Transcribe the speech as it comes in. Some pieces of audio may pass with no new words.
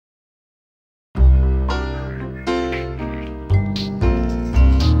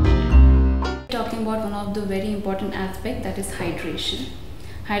about one of the very important aspect, that is hydration.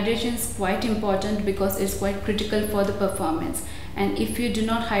 Hydration is quite important because it's quite critical for the performance, and if you do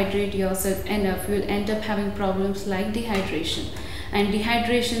not hydrate yourself enough, you will end up having problems like dehydration, and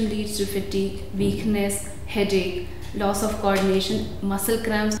dehydration leads to fatigue, weakness, headache, loss of coordination, muscle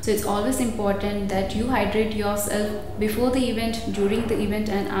cramps. So it's always important that you hydrate yourself before the event, during the event,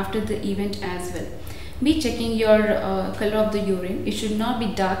 and after the event as well. Be checking your color of the urine. It should not be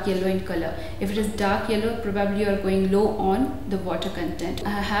dark yellow in color. If it is dark yellow, probably you are going low on the water content.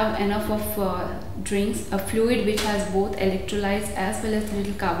 Have enough of drinks, a fluid which has both electrolytes as well as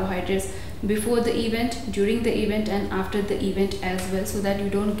little carbohydrates before the event, during the event, and after the event as well, so that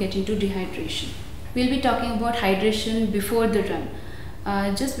you don't get into dehydration. We'll be talking about hydration before the run.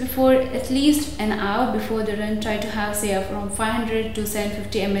 Just before, at least an hour before the run, try to have say from 500 to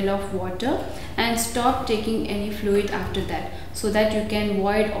 750 ml of water, and stop taking any fluid after that, so that you can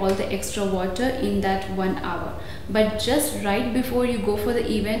void all the extra water in that 1 hour. But just right before you go for the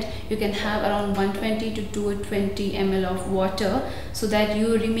event, you can have around 120 to 220 ml of water, so that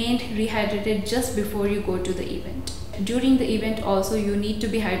you remain rehydrated just before you go to the event. During the event also, you need to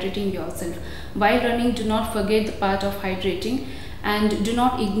be hydrating yourself. While running, do not forget the part of hydrating, and do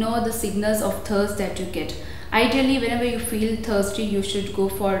not ignore the signals of thirst that you get. Ideally, whenever you feel thirsty, you should go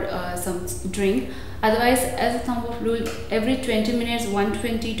for some drink. Otherwise, as a thumb of rule, every 20 minutes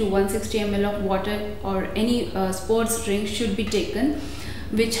 120 to 160 ml of water or any sports drink should be taken,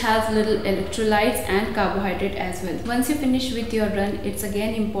 which has little electrolytes and carbohydrate as well. Once you finish with your run, it's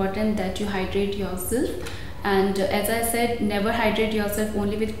again important that you hydrate yourself. And as I said, never hydrate yourself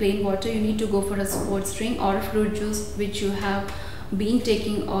only with plain water. You need to go for a sports drink or a fruit juice which you have been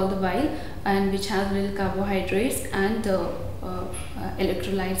taking all the while, and which has little carbohydrates and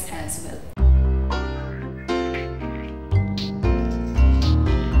electrolytes as well.